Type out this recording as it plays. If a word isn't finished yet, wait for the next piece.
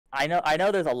I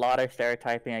know there's a lot of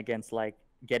stereotyping against like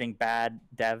getting bad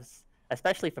devs,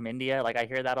 especially from India. Like I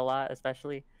hear that a lot,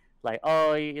 especially like,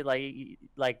 oh,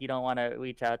 like you don't want to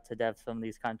reach out to devs from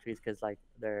these countries because like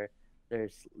they're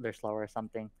slower or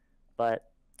something. But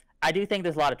I do think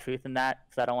there's a lot of truth in that,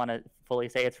 because I don't want to fully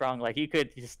say it's wrong. Like you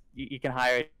can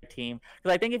hire a team,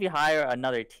 because I think if you hire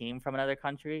another team from another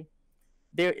country,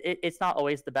 it's not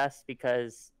always the best,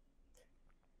 because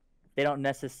they don't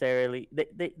necessarily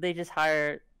they just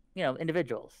hire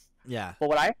individuals. Yeah. But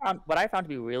what I found to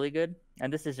be really good,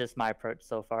 and this is just my approach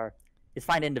so far, is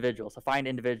find individuals. So find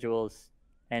individuals,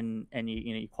 and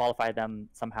you qualify them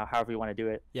somehow, however you want to do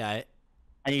it, Yeah.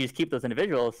 and you just keep those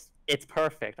individuals. It's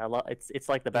perfect. I love it's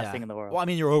like the best Yeah. thing in the world. Well, I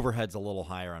mean, your overhead's a little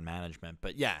higher on management,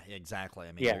 but yeah, exactly.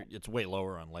 I mean, Yeah. it's way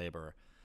lower on labor.